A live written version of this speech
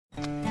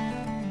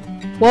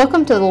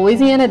Welcome to the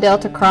Louisiana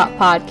Delta Crop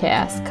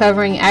Podcast,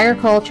 covering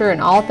agriculture and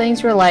all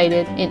things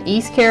related in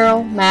East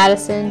Carroll,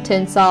 Madison,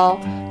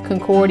 Tensas,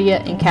 Concordia,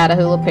 and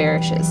Catahoula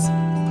parishes.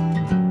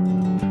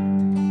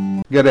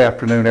 Good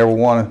afternoon,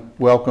 everyone.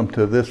 Welcome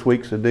to this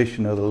week's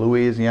edition of the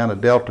Louisiana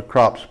Delta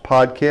Crops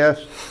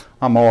Podcast.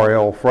 I'm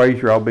R.L.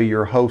 Frazier. I'll be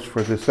your host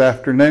for this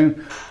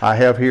afternoon. I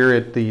have here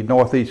at the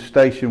Northeast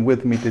Station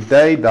with me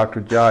today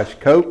Dr. Josh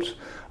Coates,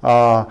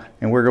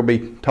 and we're going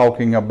to be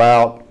talking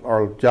about,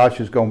 or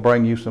Josh is going to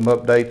bring you some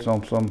updates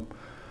on some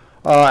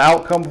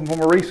outcome from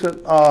a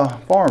recent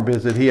farm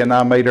visit he and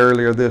I made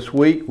earlier this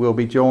week. We'll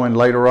be joined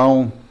later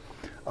on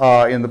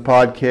in the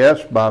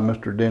podcast by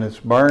Mr. Dennis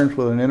Burns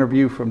with an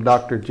interview from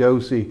Dr.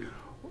 Josie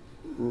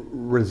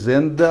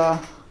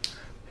Resenda.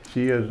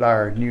 She is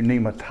our new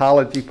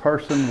nematology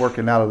person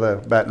working out of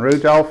the Baton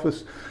Rouge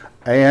office.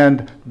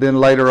 And then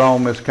later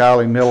on, Ms.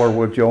 Kylie Miller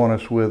will join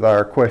us with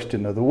our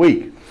question of the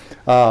week.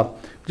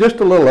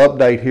 Just a little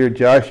update here,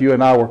 Josh. You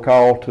and I were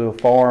called to a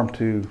farm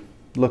to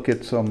look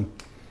at some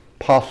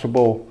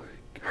possible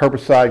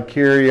herbicide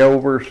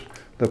carryovers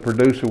the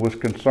producer was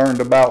concerned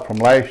about from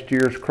last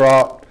year's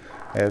crop.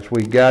 As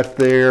we got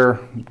there,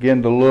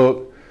 began to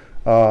look,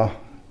 I'm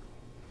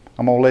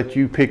going to let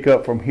you pick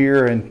up from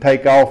here and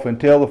take off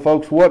and tell the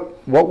folks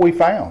what we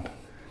found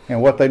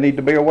and what they need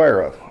to be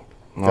aware of.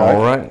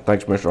 All right.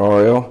 Thanks, Mr.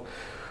 R.L.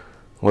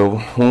 Well,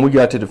 when we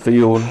got to the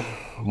field,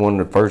 one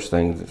of the first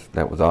things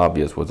that was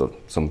obvious was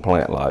some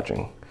plant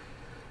lodging.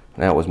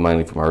 And that was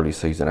mainly from early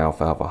season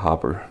alfalfa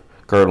hopper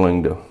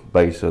girdling the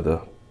base of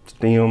the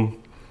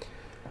stem.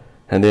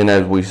 And then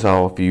as we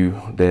saw a few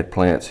dead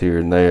plants here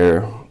and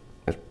there,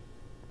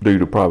 due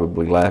to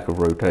probably lack of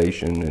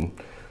rotation and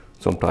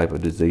some type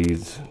of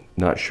disease,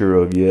 not sure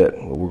of yet.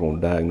 We're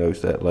going to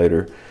diagnose that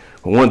later.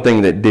 But one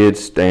thing that did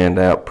stand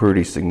out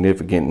pretty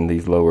significant in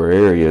these lower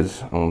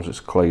areas on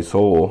this clay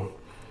soil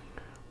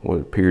what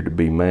appeared to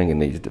be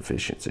manganese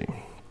deficiency.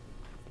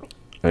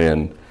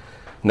 And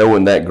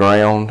knowing that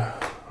ground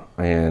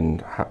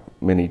and how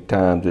many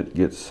times it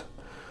gets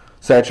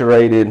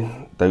saturated,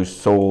 those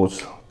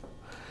soils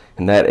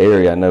in that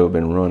area I know have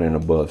been running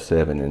above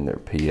 7 in their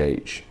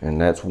pH. And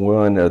that's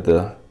one of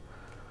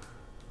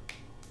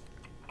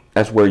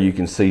that's where you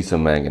can see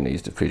some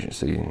manganese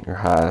deficiency. Your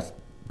high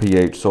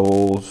pH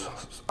soils,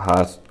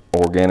 high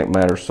organic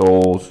matter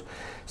soils,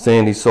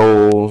 sandy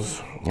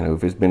soils. You know,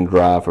 if it's been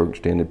dry for an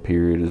extended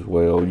period as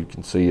well, you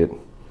can see it.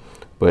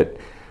 But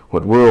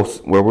where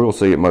we'll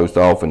see it most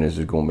often is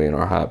going to be in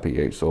our high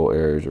pH soil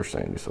areas or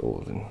sandy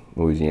soils in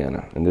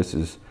Louisiana. And this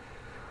is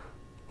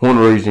one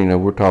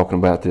reason, we're talking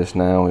about this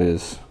now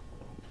is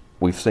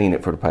we've seen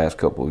it for the past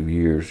couple of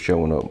years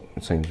showing up.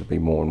 It seems to be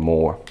more and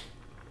more.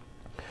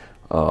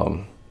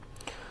 So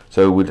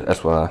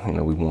that's why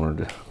we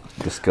wanted to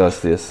discuss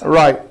this.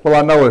 Right. Well,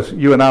 I know as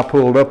you and I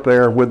pulled up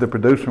there with the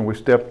producer and we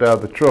stepped out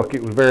of the truck,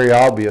 it was very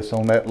obvious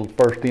on that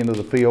first end of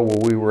the field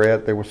where we were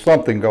at, there was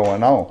something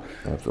going on.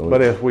 Absolutely.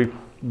 But as we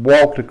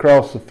walked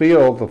across the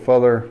field, the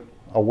further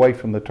away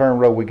from the turn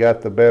road we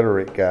got, the better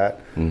it got.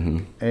 Mm-hmm.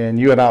 And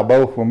you and I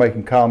both were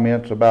making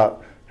comments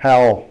about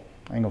how,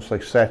 I ain't going to say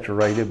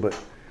saturated, but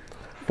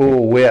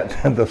full wet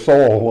the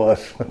soil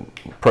was.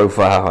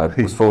 Profile,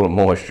 it was full of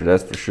moisture,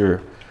 that's for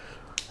sure.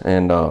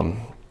 And,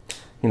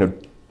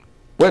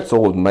 wet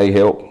soils may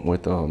help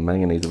with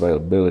manganese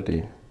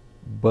availability,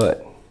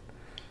 but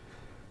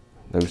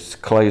those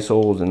clay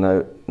soils in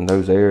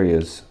those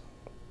areas,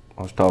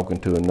 I was talking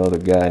to another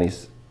guy and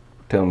he's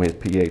telling me his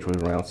pH was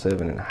around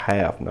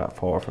 7.5, not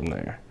far from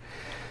there.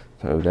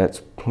 So that's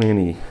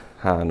plenty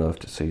high enough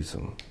to see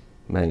some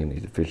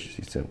manganese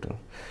deficiency symptoms.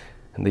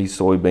 And these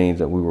soybeans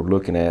that we were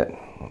looking at,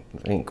 I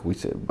think we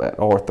said about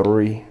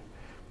R3,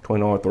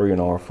 between R3 and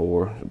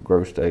R4,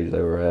 growth stage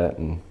they were at,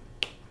 and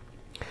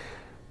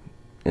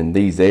in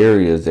these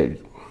areas,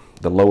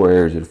 the lower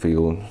areas of the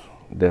field,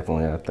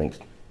 definitely I think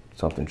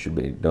something should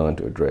be done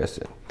to address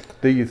it.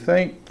 Do you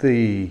think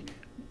the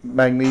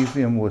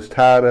magnesium was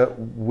tied up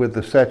with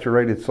the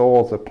saturated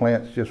soils, the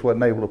plants just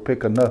wasn't able to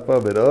pick enough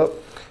of it up?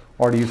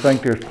 Or do you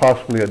think there's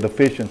possibly a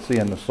deficiency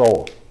in the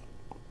soil?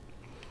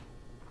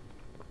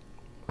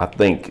 I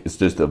think it's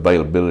just the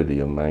availability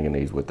of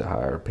manganese with the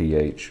higher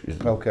pH is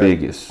the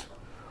biggest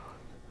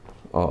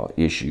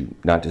issue.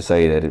 Not to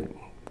say that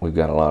we've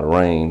got a lot of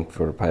rain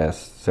for the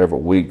past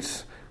several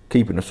weeks,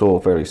 keeping the soil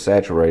fairly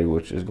saturated,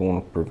 which is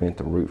going to prevent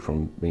the root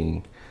from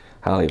being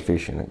highly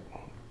efficient at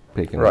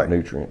picking up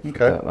nutrients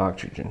without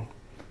oxygen.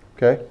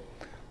 Okay.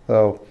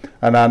 So,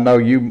 and I know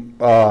you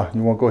want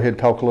to go ahead and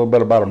talk a little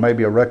bit about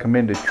maybe a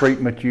recommended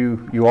treatment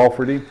you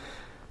offered him?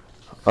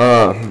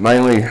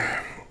 Mainly,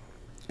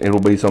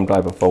 it'll be some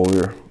type of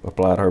foliar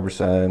applied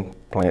herbicide.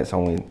 Plants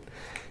only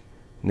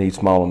need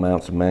small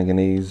amounts of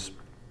manganese,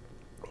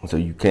 so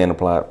you can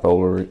apply it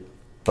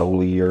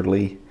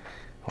foliarly,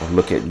 or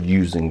look at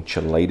using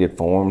chelated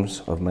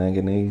forms of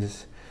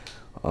manganese.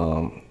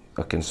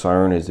 A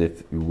concern is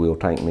if you will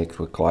tank mix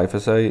with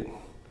glyphosate,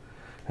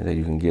 and then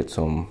you can get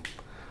some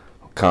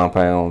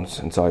compounds,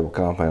 insoluble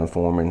compounds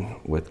forming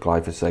with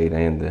glyphosate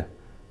and the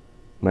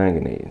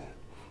manganese.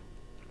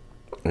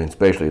 and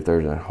especially if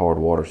there's a hard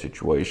water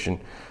situation.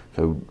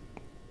 So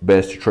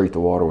best to treat the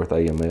water with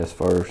AMS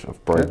first, a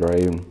spray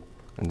grade,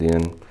 and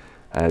then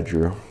add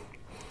your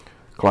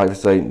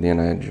glyphosate, and then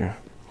add your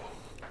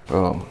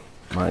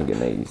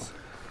manganese.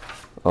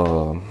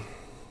 Why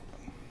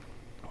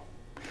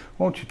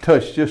don't you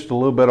touch just a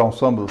little bit on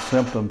some of the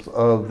symptoms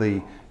of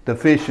the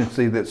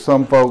deficiency that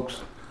some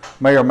folks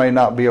may or may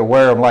not be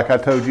aware of? Like I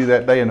told you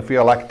that day in the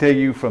field, I could tell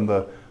you from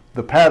the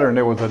pattern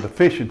there was a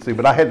deficiency,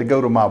 but I had to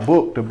go to my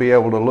book to be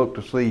able to look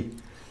to see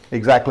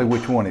exactly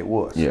which one it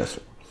was. Yes,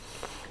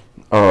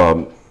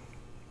 sir.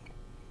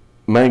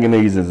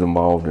 Manganese is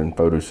involved in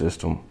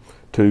photosystem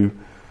 2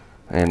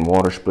 and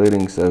water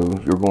splitting, so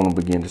you're going to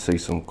begin to see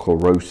some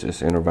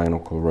chlorosis,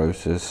 interveinal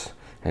chlorosis,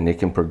 and it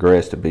can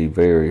progress to be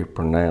very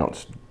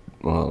pronounced,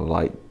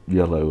 like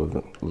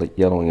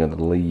yellowing of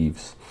the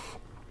leaves.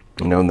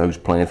 You know, in those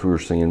plants we were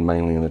seeing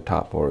mainly in the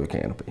top part of the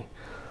canopy.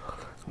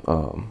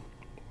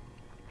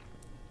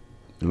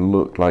 It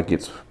looked like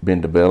it's been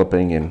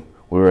developing, and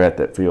we were at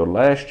that field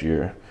last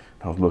year.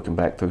 I was looking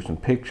back through some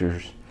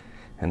pictures,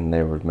 and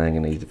there was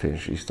manganese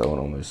deficiency showing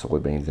on those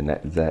soybeans in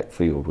that exact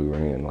field we were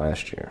in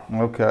last year.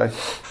 Okay.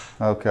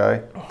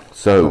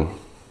 So,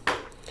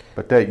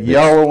 but that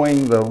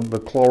yellowing, the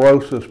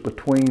chlorosis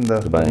between the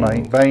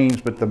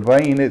veins, but the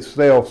vein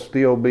itself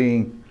still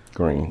being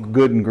green,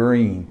 good and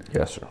green.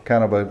 Yes, sir.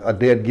 Kind of a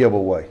dead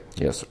giveaway.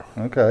 Yes, sir.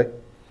 Okay.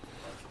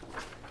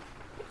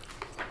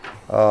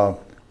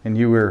 And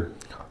you were,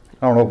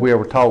 I don't know if we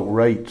ever talked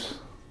rates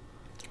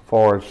as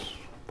far as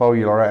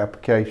foliar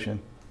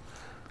application.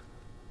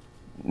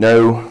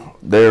 No,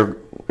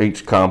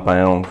 each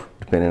compound,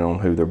 depending on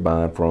who they're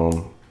buying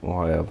from,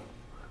 will have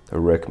their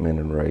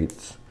recommended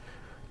rates.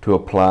 To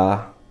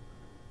apply,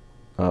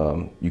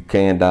 you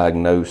can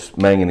diagnose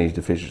manganese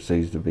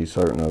deficiencies, to be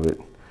certain of it,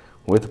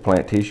 with a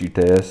plant tissue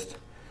test.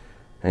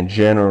 And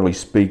generally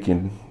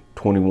speaking,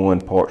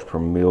 21 parts per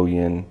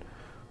million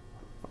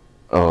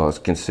is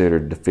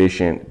considered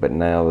deficient, but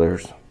now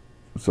there's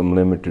some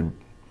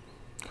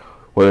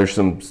there's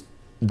some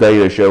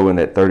data showing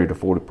that 30 to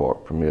 40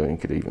 parts per million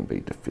could even be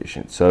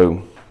deficient.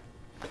 So,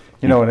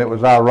 you know, and it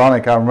was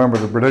ironic. I remember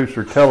the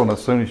producer telling us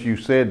as soon as you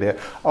said that,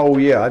 oh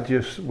yeah,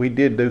 we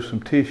did do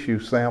some tissue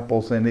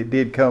samples and it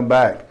did come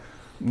back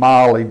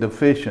mildly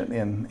deficient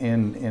in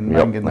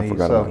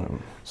manganese.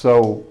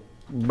 So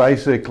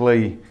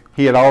basically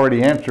he had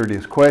already answered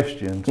his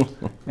questions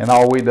and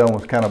all we done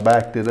was kind of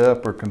backed it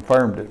up or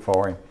confirmed it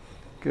for him.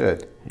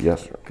 Good.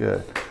 Yes, sir.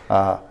 Good.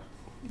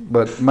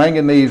 But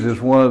manganese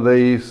is one of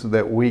these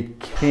that we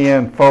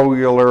can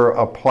foliar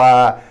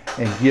apply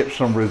and get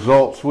some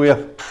results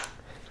with.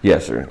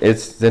 Yes, sir.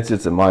 Since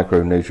it's a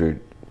micronutrient,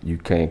 you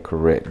can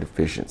correct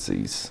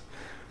deficiencies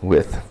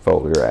with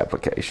foliar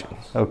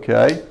applications.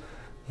 Okay.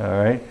 All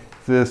right.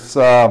 Is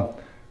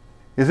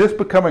this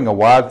becoming a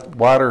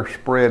wider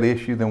spread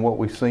issue than what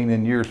we've seen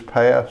in years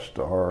past,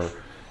 or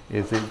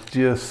is it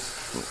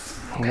just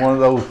one of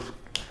those?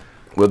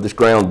 Well, this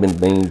ground's been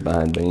beans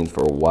behind beans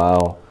for a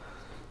while.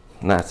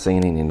 Not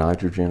seeing any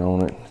nitrogen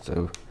on it,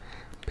 so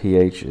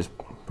pH is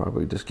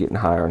probably just getting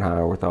higher and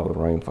higher with all the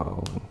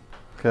rainfall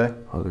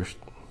and other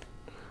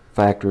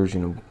factors, you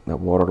know,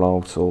 that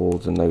waterlogged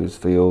soils in those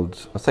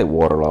fields. I say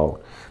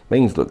waterlogged.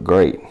 Beans look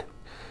great,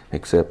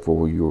 except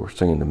for you were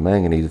seeing the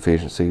manganese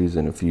deficiencies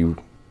in a few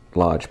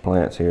large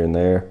plants here and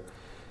there,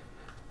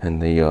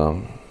 and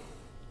the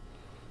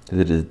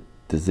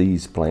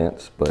disease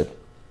plants. But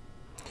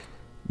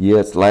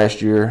yes,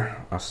 last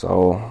year I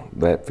saw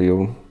that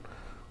field,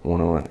 one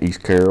on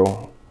East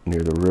Carroll near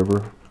the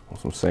river, on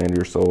some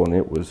sandier soil, and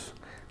it was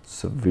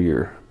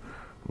severe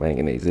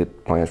manganese.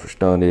 Plants were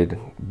stunted,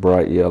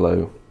 bright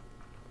yellow,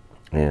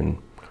 and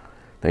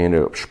they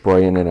ended up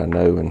spraying it, I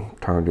know,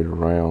 and turned it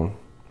around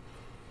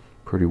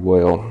pretty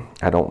well.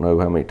 I don't know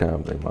how many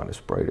times they might have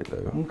sprayed it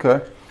though.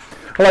 Okay.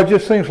 Well, it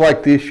just seems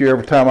like this year,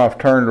 every time I've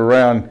turned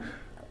around,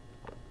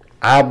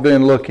 I've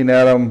been looking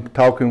at them,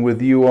 talking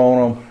with you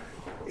on them.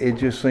 It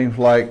just seems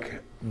like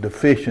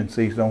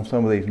deficiencies on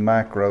some of these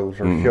macros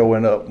are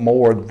showing up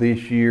more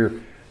this year.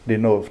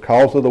 Didn't know it was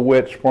because of the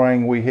wet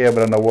spring we had,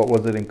 but I know, what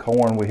was it in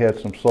corn? We had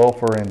some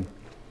sulfur and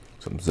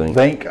some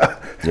zinc.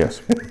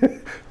 Yes.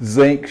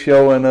 Zinc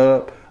showing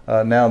up.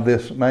 Now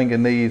this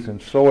manganese in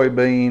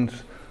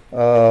soybeans.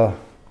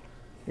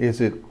 Is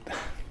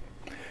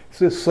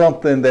this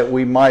something that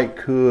we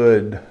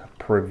could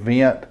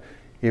prevent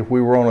if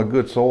we were on a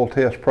good soil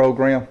test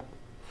program?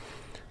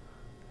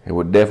 It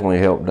would definitely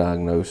help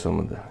diagnose some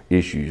of the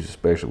issues,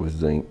 especially with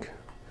zinc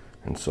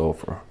and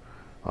sulfur.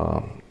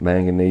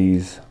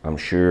 Manganese, I'm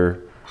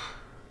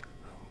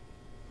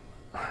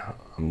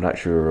not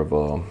sure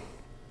of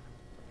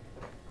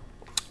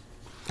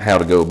how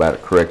to go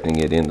about correcting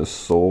it in the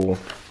soil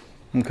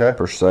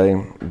per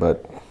se,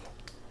 but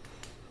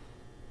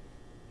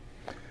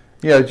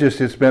yeah,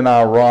 it's been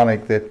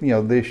ironic that, you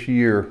know, this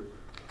year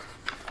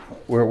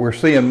we're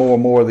seeing more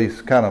and more of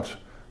these kind of,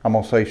 I'm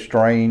gonna say,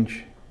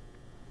 strange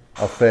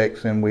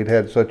effects, and we'd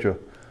had such a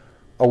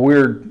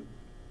weird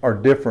or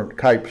different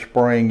type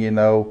spring, you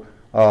know.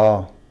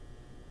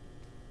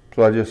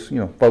 So I just,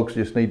 folks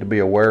just need to be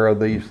aware of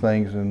these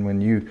things. And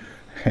when you,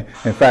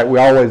 in fact, we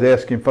always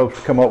asking folks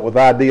to come up with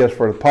ideas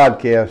for the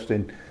podcast.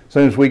 And as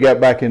soon as we got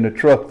back in the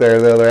truck there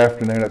the other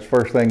afternoon, that's the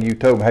first thing you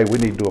told me, hey, we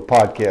need to do a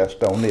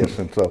podcast on this.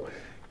 And so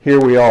here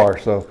we are.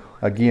 So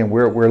again,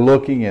 we're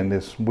looking, and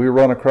we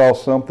run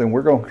across something,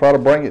 we're going to try to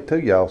bring it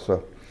to y'all.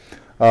 So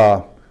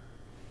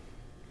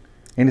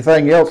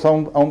anything else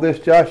on this,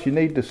 Josh, you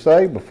need to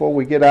say before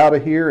we get out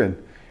of here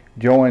and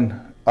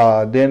join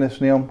Dennis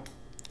and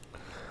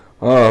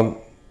them?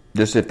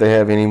 Just if they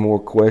have any more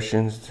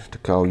questions, to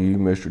call you,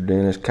 Mr.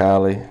 Dennis,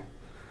 Kylie.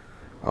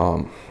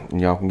 And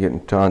y'all can get in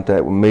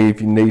contact with me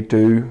if you need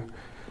to.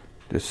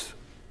 Just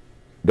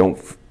don't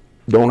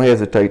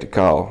hesitate to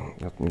call.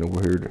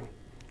 We're here to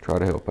try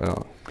to help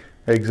out.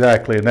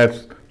 Exactly, and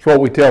that's what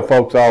we tell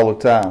folks all the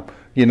time.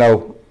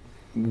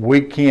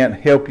 We can't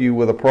help you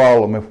with a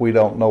problem if we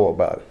don't know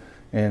about it.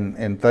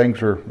 And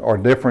things are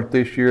different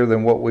this year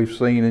than what we've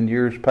seen in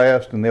years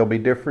past, and they'll be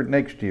different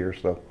next year.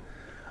 So,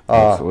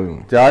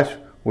 Absolutely. Josh,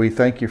 we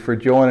thank you for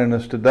joining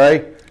us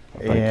today.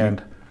 Thank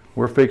you.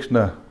 We're fixing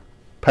to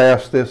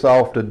pass this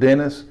off to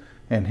Dennis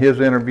and his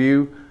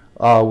interview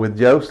with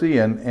Josie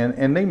and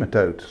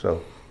nematodes.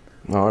 So,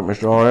 all right,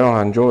 Mr. R.L.,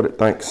 I enjoyed it.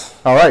 Thanks.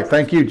 All right,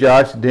 thank you,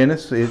 Josh.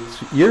 Dennis,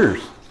 it's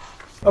yours.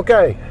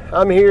 Okay,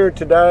 I'm here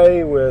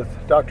today with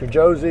Dr.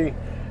 Josie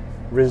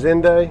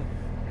Resende.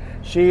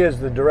 She is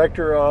the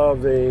director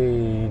of the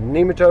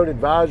Nematode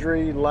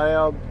Advisory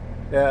Lab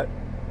at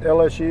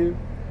LSU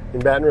in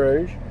Baton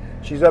Rouge.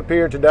 She's up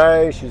here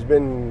today. She's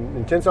been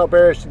in Tensas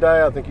Parish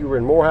today. I think you were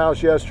in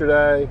Morehouse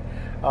yesterday,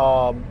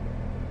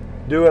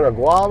 doing a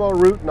guava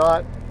root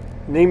knot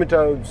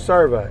nematode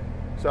survey.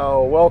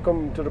 So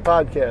welcome to the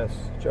podcast,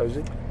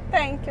 Josie.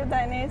 Thank you,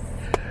 Dennis.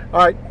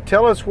 All right,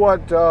 tell us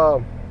what,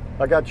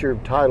 I got your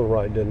title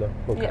right, didn't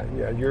I? Okay,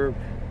 yeah, you're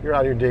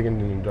out here digging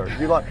in the dirt.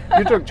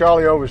 You took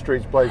Charlie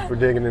Overstreet's place for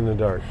digging in the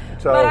dirt.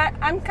 So, but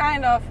I'm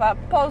kind of a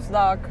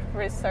postdoc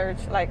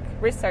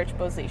research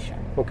position.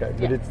 Okay,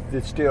 but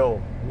it's still,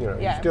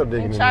 you're still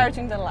digging in charge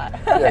in the lab.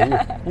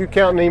 Yeah, you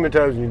count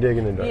nematodes and you're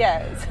digging in the dirt.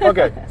 Yes.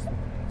 Okay,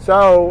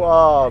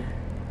 so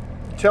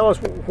tell us,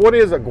 what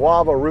is a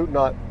guava root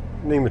knot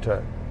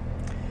nematode?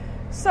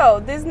 So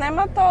this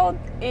nematode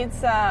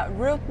is a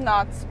root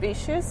knot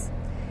species,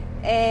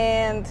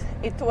 and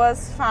it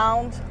was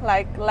found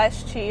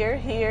last year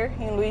here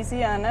in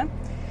Louisiana.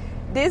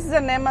 This is a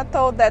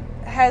nematode that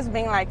has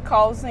been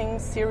causing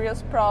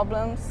serious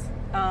problems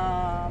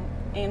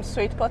in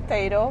sweet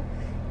potato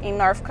in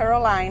North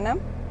Carolina.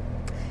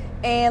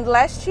 And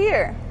last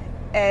year,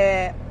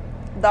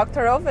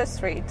 Dr.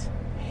 Overstreet,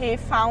 he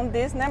found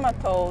this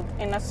nematode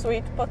in a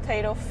sweet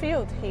potato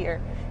field here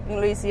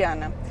in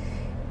Louisiana.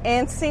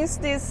 And since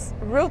this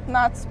root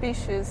knot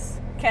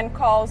species can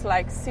cause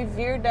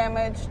severe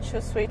damage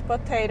to sweet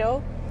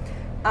potato,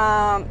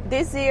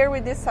 this year we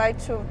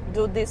decided to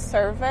do this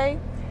survey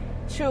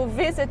to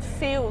visit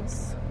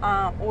fields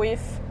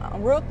with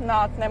root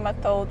knot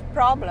nematode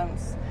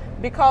problems,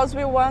 because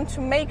we want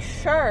to make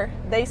sure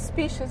the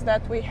species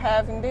that we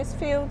have in these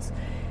fields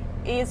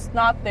is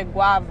not the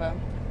guava,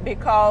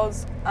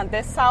 because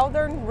the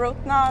southern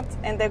root knot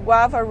and the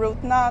guava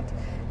root knot,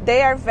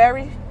 they are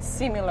very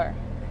similar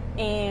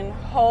in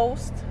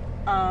host.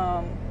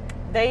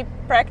 They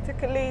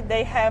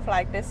have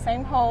the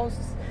same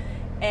hosts,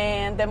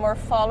 and the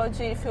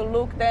morphology, if you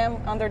look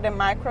them under the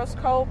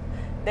microscope,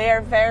 they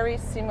are very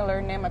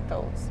similar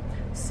nematodes.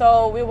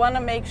 So we want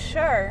to make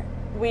sure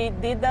we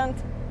didn't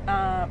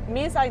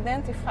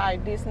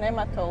misidentify this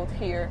nematode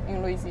here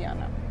in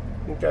Louisiana.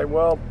 Okay,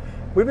 well,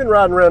 we've been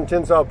riding around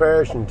Tensas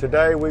Parish, and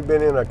today we've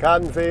been in a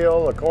cotton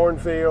field, a corn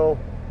field,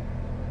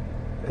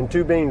 and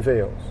 2 bean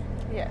fields.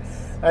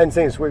 Yes. I hadn't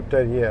seen a sweet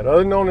potato yet,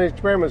 other than on the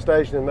experiment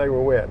station, and they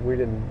were wet. We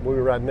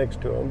were right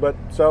next to them. But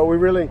so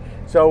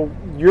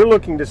you're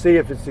looking to see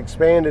if it's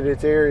expanded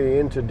its area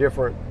into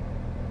different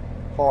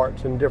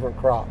parts and different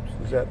crops.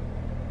 Is that?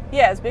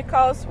 Yes,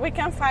 because we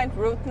can find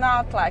root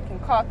knot in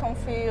cotton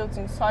fields,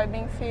 in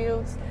soybean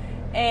fields,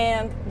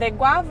 and the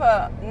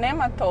guava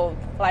nematode,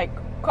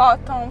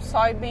 cotton,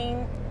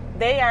 soybean,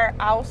 they are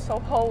also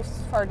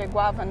hosts for the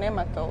guava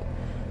nematode.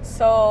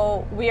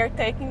 So we are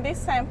taking these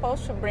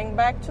samples to bring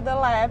back to the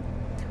lab.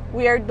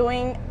 We are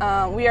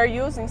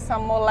using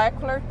some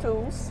molecular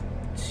tools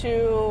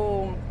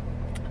to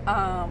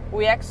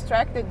we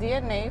extract the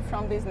DNA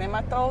from these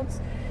nematodes,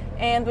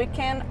 and we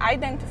can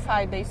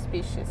identify the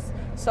species.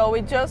 So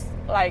we just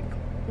what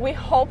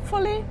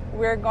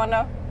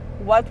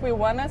we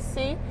wanna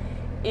see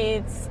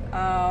is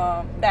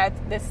that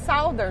the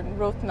southern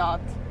root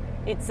knot,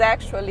 it's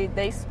actually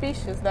the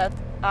species that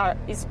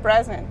is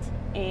present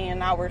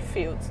in our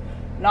fields,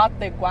 not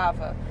the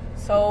guava.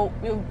 So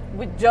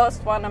we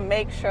just want to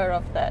make sure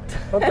of that.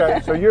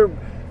 Okay, so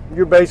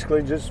you're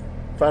basically just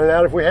finding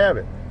out if we have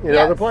it in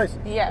other places.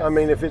 Yes. I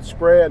mean, if it's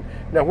spread.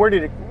 Now, where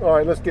did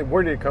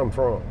it come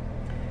from?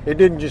 It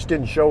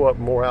didn't show up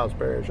in Morehouse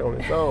Parish on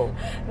its own.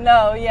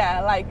 No,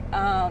 yeah,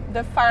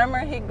 the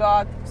farmer, he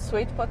got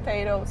sweet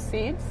potato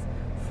seeds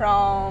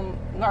from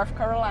North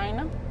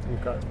Carolina.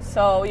 Okay.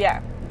 So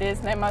yeah, this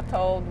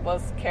nematode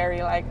was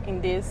carried like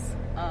in these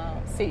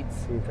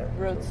seeds,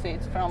 root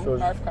seeds from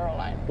North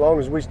Carolina. As long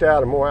as we stay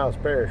out of Morehouse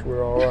Parish,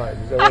 we're all right.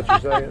 Is that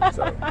what you're saying?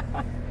 So,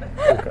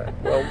 okay.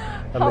 Well,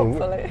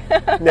 Hopefully.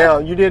 Now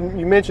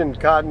you mentioned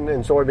cotton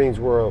and soybeans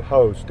were a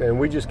host, and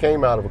we just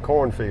came out of a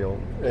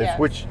cornfield, Yes.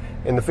 which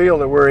in the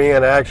field that we're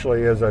in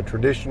actually is a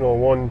traditional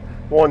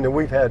one that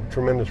we've had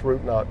tremendous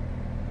root knot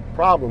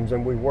problems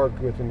and we've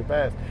worked with in the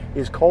past.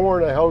 Is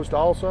corn a host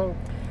also?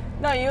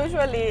 No,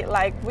 usually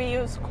like we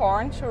use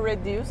corn to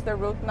reduce the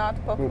root knot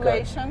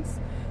populations.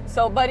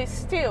 So, but it's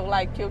still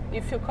like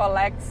if you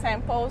collect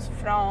samples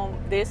from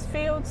these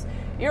fields,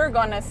 you're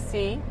gonna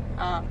see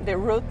the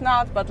root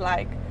knot, but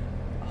like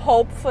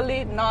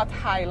hopefully not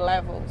high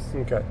levels.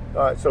 Okay,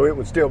 all right. So it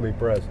would still be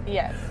present.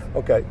 Yes.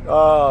 Okay.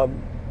 Now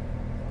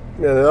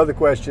the other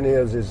question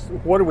is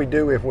what do we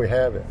do if we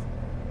have it?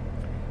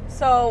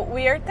 So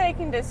we are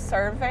taking this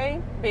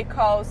survey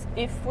because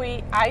if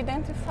we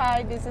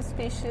identify these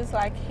species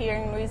like here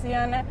in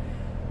Louisiana,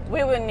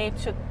 we will need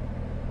to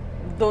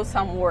do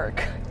some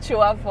work to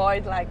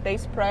avoid like the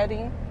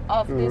spreading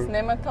of this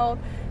nematode,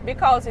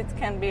 because it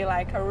can be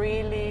like a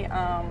really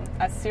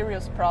a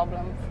serious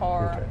problem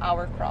for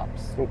our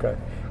crops. Okay.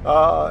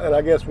 And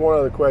I guess one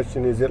other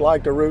question is it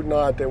like the root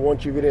knot that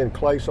once you get in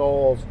clay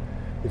soils,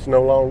 it's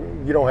no longer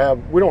we don't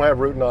have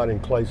root knot in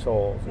clay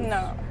soils.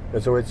 No.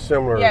 And so it's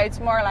similar. Yeah,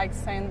 it's more like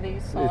sandy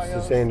soils. It's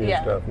the sandy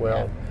stuff.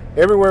 Well,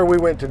 everywhere we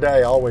went today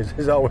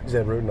has always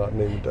had root knot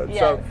nematodes.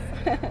 Yes.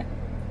 So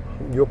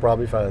you'll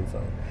probably find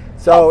some.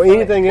 So Hopefully.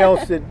 anything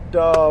else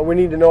that we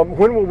need to know?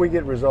 When will we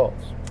get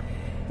results?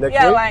 Next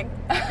week? Like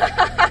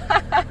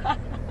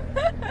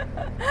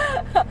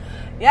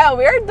yeah,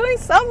 we're doing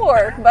some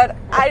work, but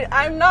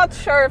I'm not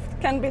sure if it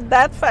can be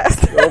that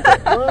fast. Okay.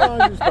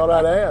 Well, I just thought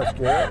I'd ask.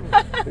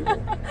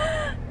 People,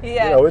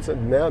 Yeah. You know, it's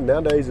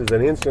nowadays it's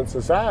an instant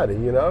society.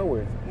 You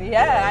know.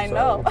 I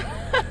know.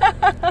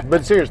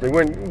 But seriously,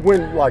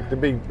 when like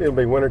it'll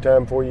be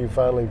wintertime before you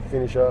finally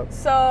finish up.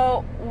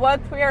 So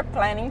what we are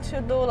planning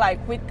to do,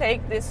 like we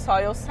take these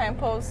soil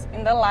samples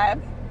in the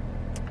lab.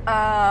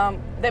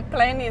 The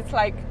plan is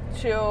like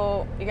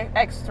to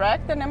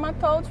extract the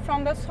nematodes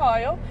from the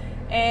soil,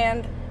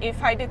 and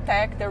if I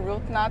detect the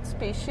root knot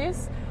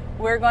species,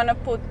 we're gonna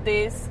put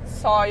this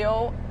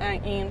soil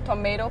in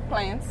tomato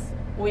plants,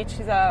 which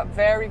is a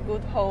very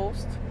good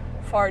host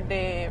for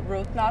the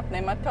root knot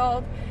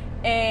nematode,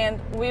 and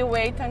we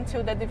wait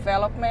until the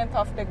development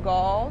of the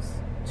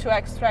galls to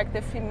extract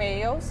the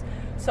females,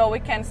 so we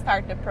can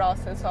start the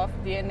process of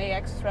DNA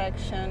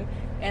extraction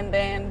and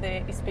then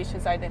the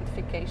species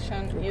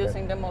identification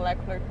using the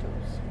molecular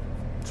tools.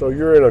 So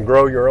you're in a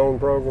grow your own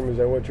program, is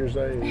that what you're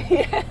saying?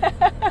 Yeah.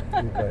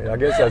 Okay, I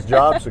guess that's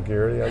job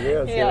security, I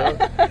guess. Yeah. You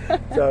know?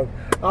 So,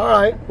 all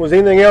right. Was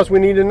anything else we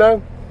need to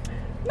know?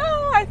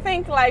 No, I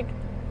think like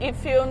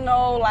if you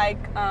know like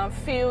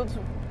fields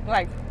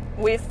like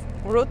with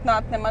root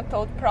knot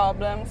nematode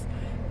problems,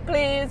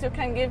 please you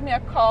can give me a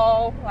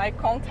call, like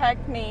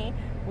contact me.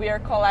 We are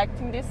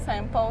collecting these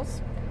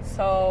samples.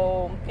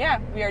 So yeah,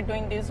 we are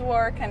doing this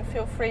work, and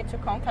feel free to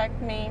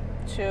contact me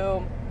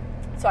so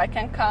I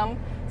can come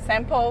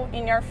sample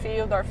in your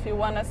field, or if you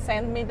want to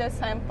send me the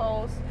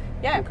samples.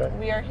 Yeah,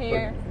 we are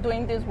here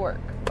doing this work.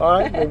 All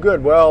right, well,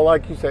 good. Well,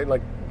 like you said,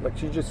 like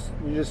you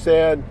just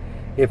said,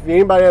 if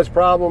anybody has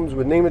problems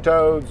with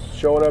nematodes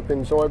showing up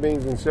in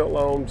soybeans and silt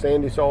loam,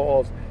 sandy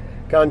soils,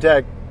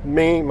 contact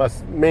me,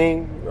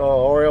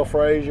 Oriel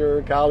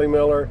Frazier, Kylie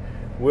Miller.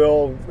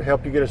 We'll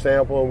help you get a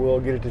sample, and we'll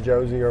get it to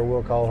Josie, or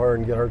we'll call her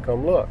and get her to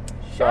come look.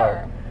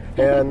 Sure.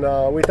 So,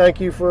 and we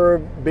thank you for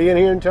being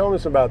here and telling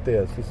us about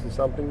this. This is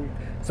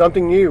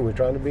something new. We're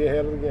trying to be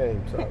ahead of the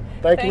game. So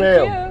thank you,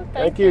 ma'am.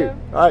 Thank you.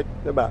 All right,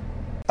 goodbye.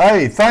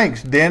 Hey,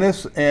 thanks,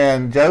 Dennis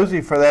and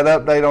Josie, for that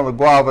update on the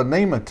guava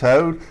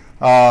nematode.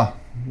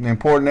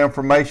 Important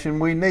information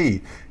we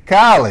need.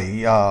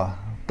 Kylie,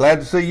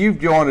 glad to see you've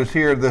joined us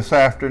here this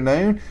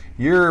afternoon.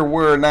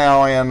 We're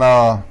now in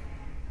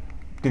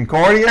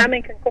Concordia? I'm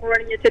in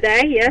Concordia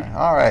today, yes.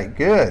 All right,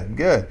 good.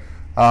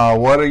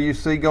 What do you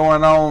see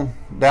going on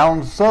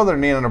down the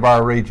southern end of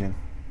our region?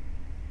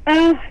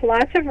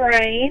 Lots of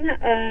rain,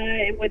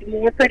 with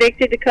more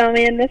predicted to come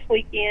in this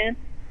weekend.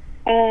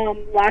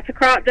 Lots of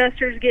crop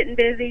dusters getting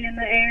busy in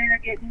the air,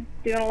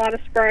 doing a lot of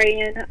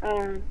spraying.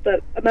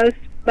 But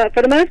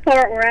for the most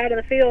part, we're out of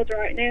the fields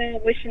right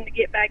now, wishing to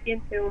get back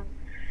into them.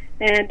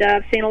 And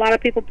I've seen a lot of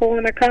people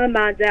pulling their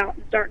combines out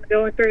and starting to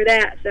go through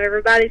that. So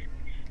everybody's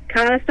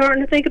kind of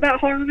starting to think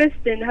about harvest,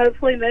 and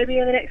hopefully maybe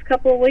in the next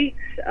couple of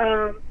weeks,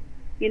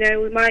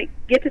 we might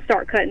get to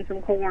start cutting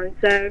some corn.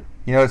 So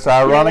it's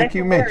ironic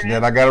you mentioned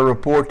it. I got a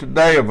report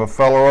today of a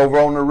fellow over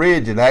on the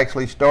ridge that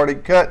actually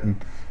started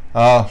cutting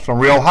some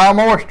real high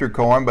moisture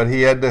corn, but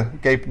he had the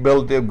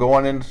capability of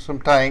going into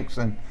some tanks,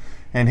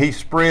 and he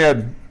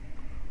spread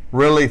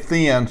really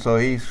thin, so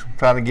he's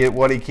trying to get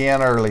what he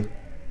can early.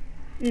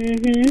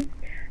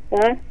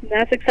 Well,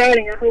 that's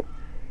exciting.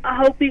 I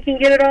hope you can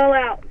get it all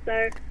out.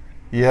 So.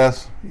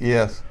 Yes.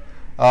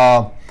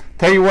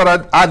 Tell you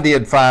what I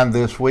did find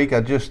this week.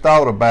 I just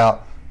thought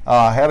about.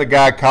 I had a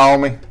guy call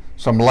me,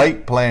 some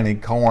late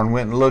planted corn,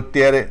 went and looked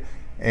at it,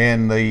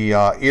 and the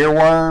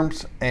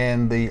earworms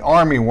and the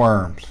army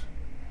worms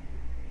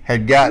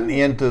had gotten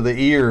into the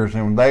ears,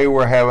 and they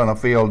were having a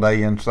field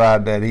day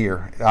inside that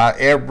ear.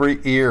 Every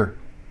ear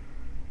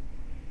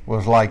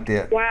was like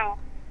that. Wow.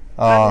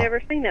 I've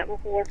never seen that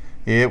before.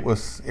 It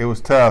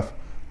was tough.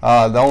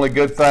 The only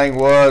good thing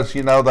was,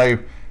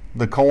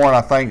 the corn,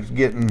 I think, is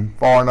getting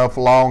far enough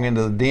along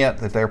into the dent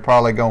that they're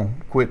probably going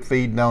to quit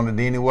feeding on it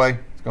anyway.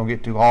 It's going to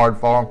get too hard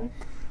for them.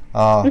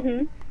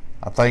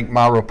 I think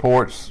my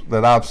reports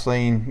that I've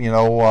seen,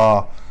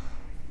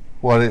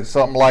 it's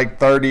something like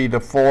 30 to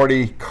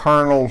 40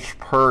 kernels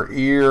per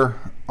ear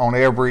on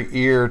every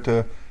ear,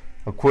 to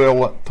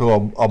equivalent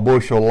to a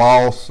bushel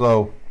loss.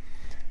 So,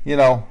 he's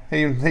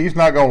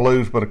not going to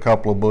lose but a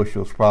couple of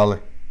bushels probably.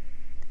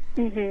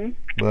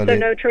 But so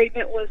no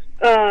treatments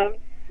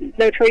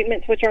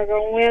which are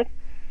going with?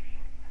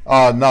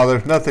 No,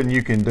 there's nothing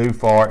you can do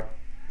for it.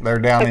 They're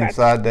down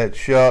inside that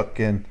shuck,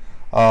 and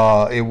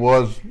it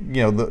was,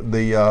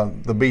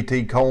 the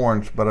BT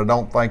corns, but I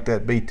don't think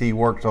that BT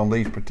works on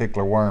these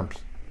particular worms.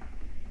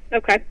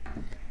 Okay.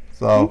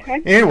 So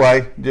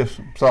anyway, just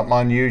something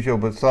unusual,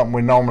 but something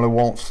we normally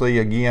won't see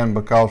again,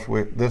 because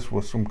this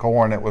was some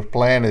corn that was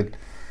planted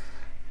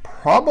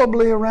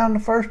probably around the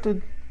first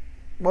of,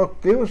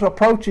 it was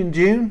approaching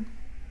June.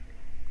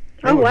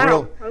 Oh,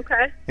 wow.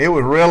 Okay. It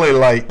was really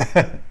late.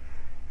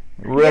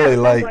 Really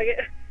late. Like it.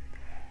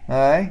 All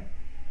right.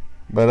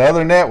 But other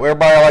than that,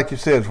 everybody, like you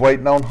said, is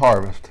waiting on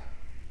harvest.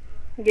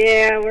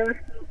 Yeah, we're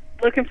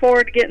looking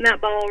forward to getting that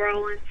ball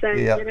rolling, so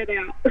get it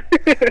out.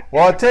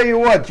 Well, I tell you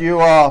what,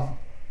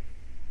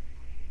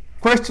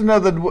 question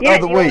of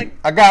the week.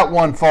 I got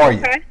one for you.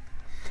 Okay.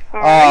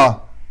 All right.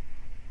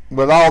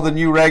 With all the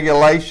new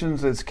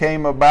regulations that's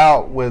came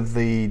about with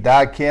the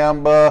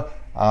dicamba,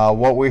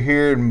 what we're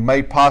hearing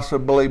may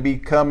possibly be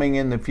coming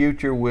in the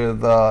future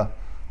with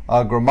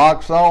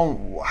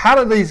gramoxone, how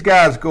do these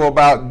guys go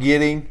about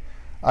getting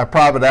a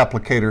private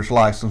applicator's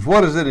license?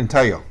 What does it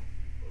entail?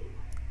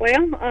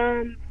 Well,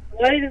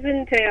 what does it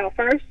entail?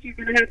 First, you're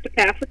going to have to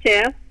pass a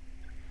test.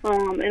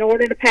 In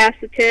order to pass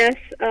the test,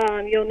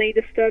 you'll need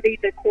to study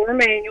the core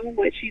manual,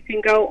 which you can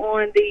go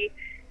on the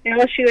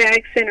LSU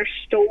Ag Center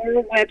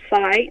store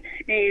website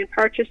and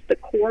purchase the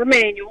core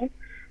manual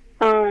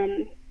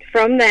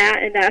from that,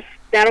 and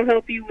that'll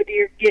help you with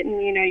your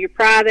getting, your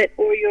private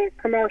or your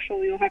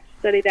commercial. You'll have to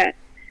study that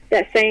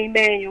same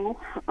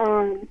manual,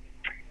 and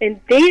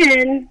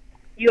then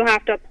you'll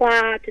have to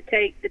apply to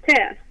take the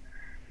test.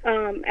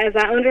 As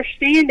I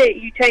understand it,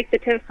 you take the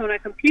test on a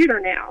computer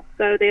now,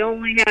 so they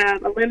only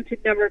have a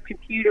limited number of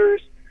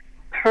computers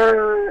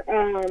per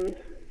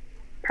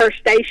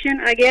station,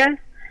 I guess.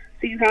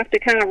 So you have to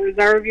kind of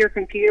reserve your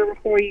computer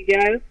before you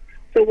go.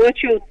 So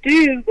what you'll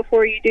do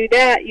before you do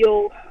that,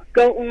 you'll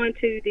go on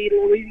to the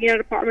Louisiana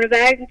Department of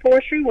Ag and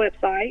Forestry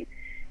website,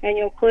 and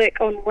you'll click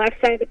on the left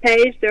side of the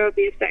page. There will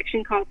be a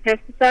section called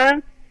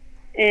pesticides,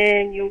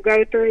 and you'll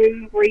go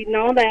through reading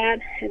all that,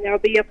 and there'll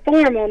be a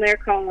form on there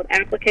called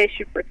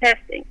application for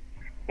testing.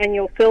 And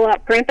you'll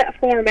print that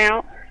form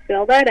out,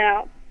 fill that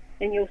out,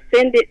 and you'll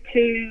send it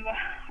to,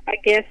 I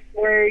guess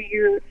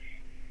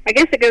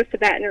it goes to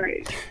Baton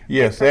Rouge.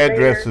 Yes, the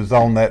address is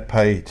on that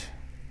page.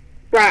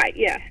 Right,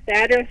 yeah. The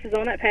address is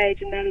on that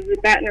page, and that is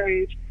in Baton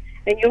Rouge.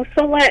 And you'll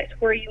select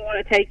where you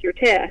want to take your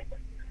test.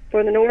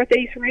 For the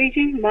Northeast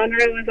region,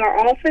 Monroe is our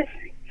office,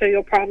 so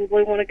you'll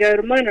probably want to go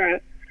to Monroe.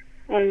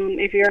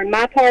 If you're in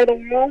my part of the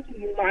world,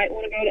 you might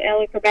want to go to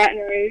Ellick or Baton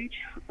Rouge.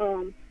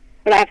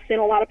 But I've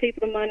sent a lot of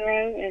people to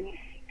Monroe and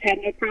had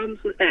no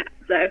problems with that.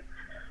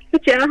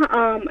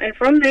 And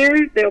from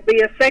there, there'll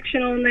be a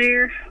section on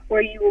there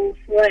where you will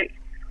select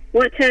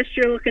what test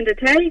you're looking to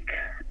take.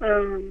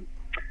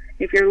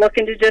 If you're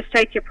looking to just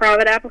take your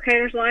private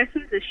applicator's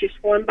license, it's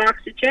just one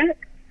box to check,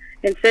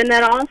 and send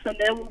that off, and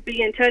then we'll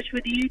be in touch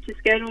with you to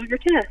schedule your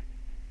test.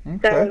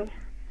 Okay. So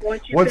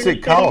once you What's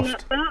it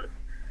cost?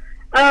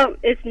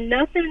 It's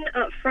nothing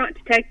up front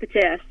to take the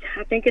test.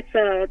 I think it's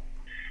a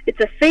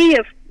fee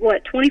of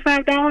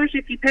 $25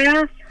 if you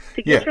pass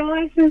to get your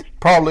license.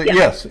 Probably,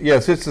 yeah.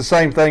 Yes. It's the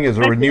same thing as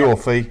a renewal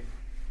fee.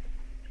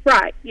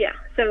 Right. Yeah.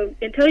 So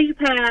until you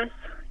pass,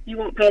 you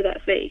won't pay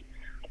that fee.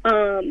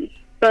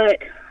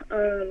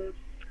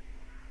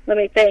 Let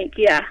me think.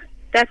 Yeah,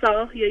 that's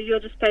all. You'll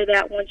just pay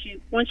that once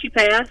you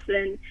pass,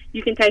 and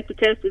you can take the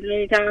test as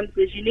many times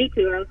as you need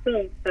to, I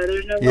assume. So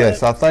there's no.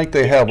 Yes, I think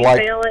they have what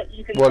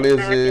is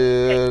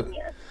it?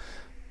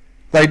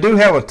 They do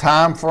have a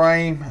time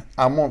frame.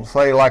 I won't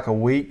say like a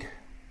week.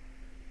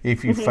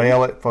 If you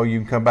fail it, before you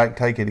can come back and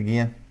take it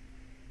again.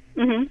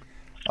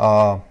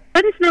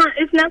 But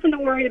it's nothing to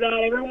worry about.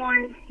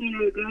 Everyone,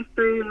 goes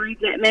through and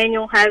reads that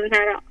manual, hasn't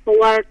had a whole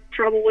lot of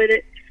trouble with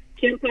it.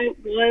 Kim Pope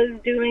was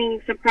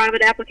doing some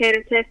private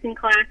applicator testing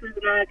classes,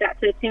 and I got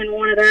to attend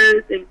one of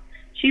those, and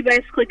she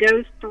basically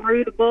goes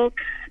through the book,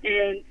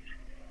 and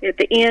at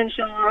the end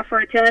she'll offer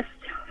a test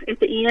at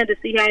the end to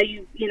see how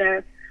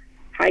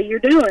how you're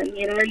doing.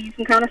 You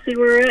can kind of see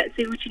where you're at,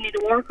 see what you need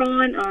to work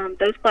on.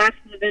 Those classes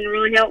have been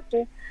really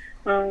helpful.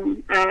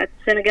 I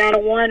sent a guy to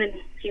one, and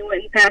he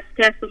went and passed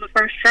the test on the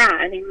first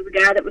try. And he was a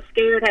guy that was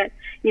scared,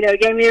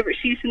 gave me every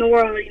excuse in the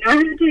world. I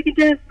hadn't taken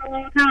tests in a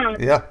long time.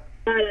 Yeah.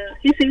 But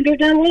he seemed to have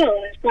done well,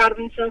 and is proud of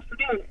himself for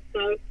doing it.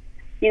 So,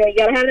 you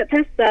got to have that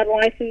pesticide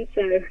license,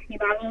 so you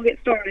might as well get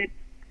started.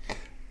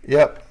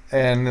 Yep.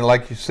 And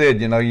like you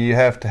said, you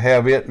have to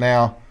have it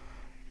now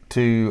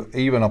to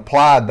even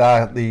apply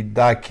the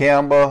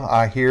dicamba.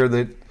 I hear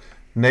that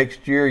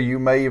next year you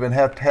may even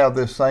have to have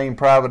this same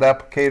private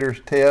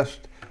applicator's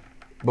test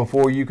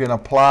before you can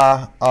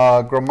apply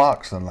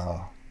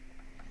gramoxone.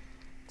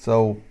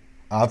 So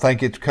I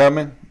think it's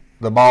coming.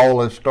 The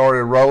ball has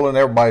started rolling.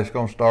 Everybody's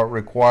going to start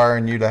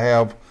requiring you to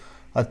have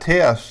a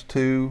test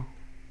to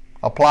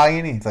apply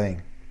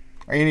anything,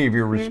 any of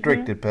your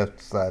restricted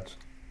pesticides.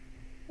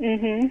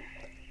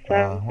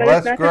 So, well,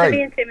 that's that's nothing to be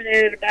great.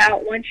 intimidated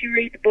about. Once you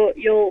read the book,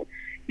 you'll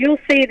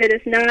see that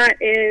it's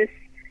not as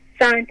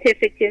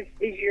scientific as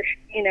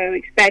you're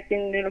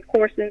expecting. And of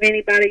course, if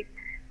anybody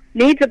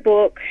needs a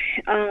book,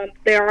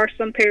 there are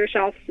some parish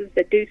offices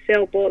that do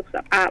sell books.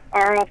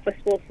 Our office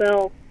will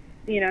sell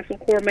some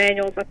core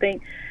manuals. I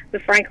think the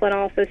Franklin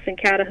office in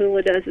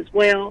Catahoula does as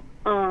well.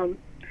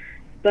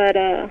 But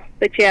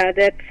yeah,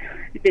 the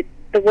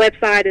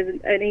website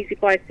is an easy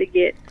place to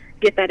get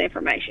that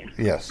information.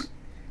 Yes.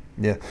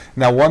 Yeah.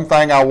 Now, one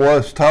thing I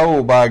was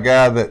told by a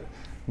guy that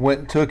went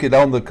and took it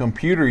on the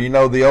computer,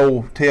 the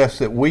old test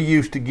that we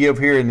used to give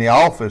here in the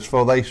office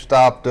before they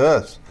stopped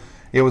us,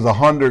 it was a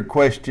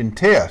 100-question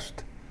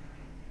test.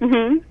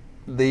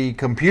 The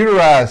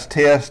computerized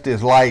test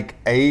is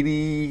like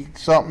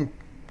 80-something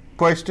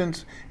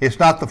questions. It's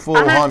not the full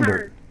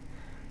 100.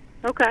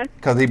 Okay.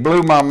 Because he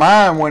blew my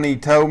mind when he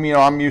told me,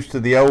 I'm used to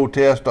the old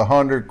test,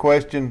 100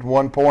 questions,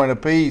 1 point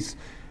apiece.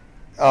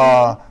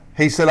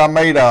 He said I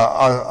made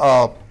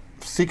a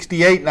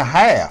 68 and a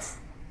half.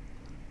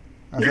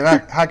 I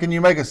said, how can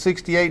you make a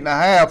 68 and a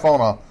half on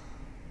a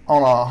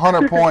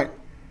 100-point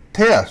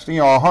test, a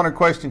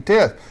 100-question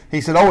test?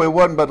 He said, it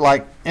wasn't but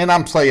like, and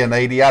I'm saying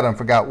 80, I done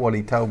forgot what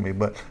he told me,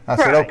 but I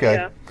said, okay.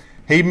 Yeah.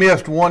 He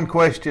missed one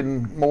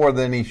question more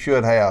than he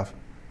should have.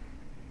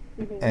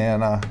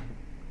 And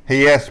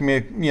he asked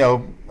me, he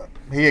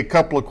had a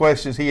couple of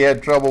questions he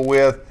had trouble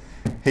with.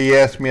 He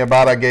asked me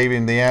about, I gave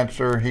him the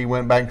answer. He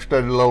went back and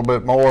studied a little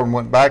bit more and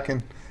went back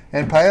and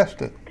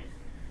passed it.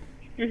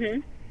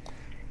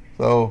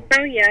 So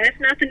yeah, it's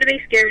nothing to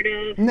be scared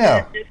of. No.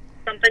 It's just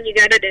something you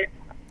got to do.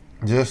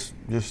 Just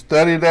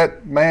study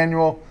that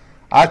manual.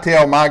 I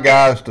tell my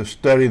guys to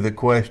study the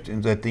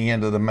questions at the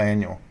end of the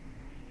manual.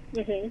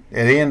 At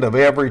the end of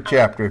every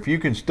chapter. If you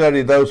can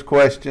study those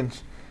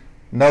questions,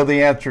 know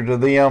the answer to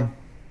them,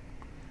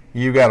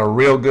 you got a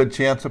real good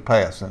chance of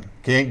passing.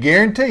 Can't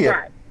guarantee it,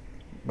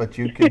 but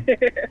you can.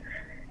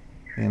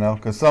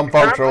 Because some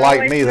folks are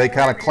like me. They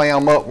kind of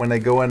clam up when they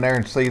go in there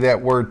and see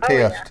that word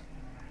test.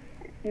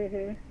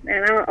 And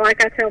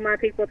like I tell my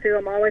people too,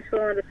 I'm always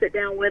willing to sit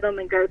down with them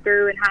and go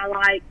through and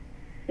highlight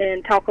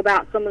and talk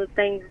about some of the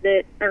things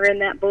that are in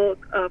that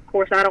book. Of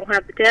course, I don't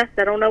have the test.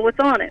 I don't know what's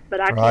on it,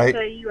 but I can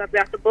tell you I've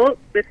got the book.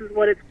 This is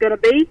what it's going to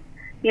be.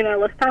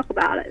 Let's talk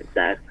about it.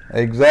 So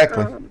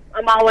exactly.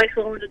 I'm always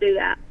willing to do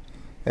that.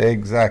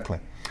 Exactly.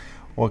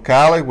 Well,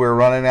 Kylie, we're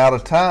running out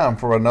of time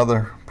for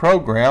another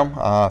program.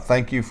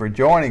 Thank you for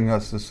joining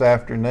us this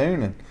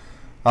afternoon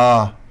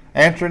and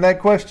answering that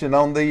question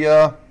on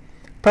the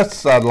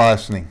pesticide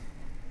licensing.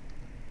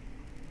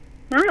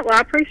 All right. Well, I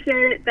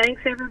appreciate it.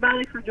 Thanks,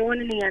 everybody, for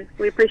joining in.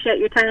 We appreciate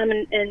your time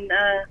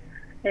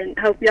and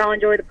hope y'all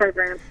enjoy the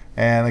program.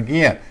 And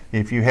again,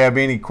 if you have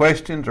any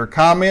questions or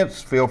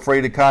comments, feel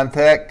free to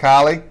contact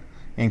Kylie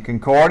in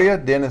Concordia,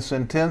 Dennis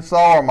in Tensas,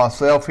 or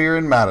myself here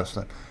in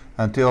Madison.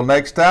 Until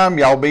next time,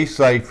 y'all be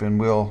safe, and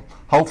we'll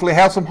hopefully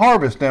have some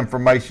harvest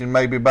information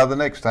maybe by the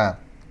next time.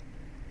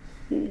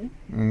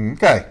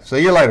 Okay. See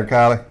you later,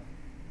 Kylie.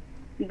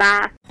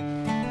 Bye.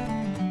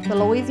 The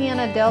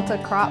Louisiana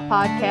Delta Crop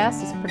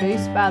Podcast is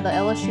produced by the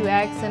LSU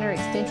Ag Center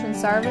Extension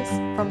Service.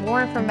 For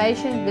more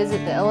information, visit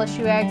the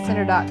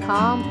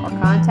lsuagcenter.com or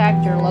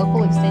contact your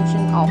local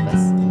extension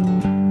office.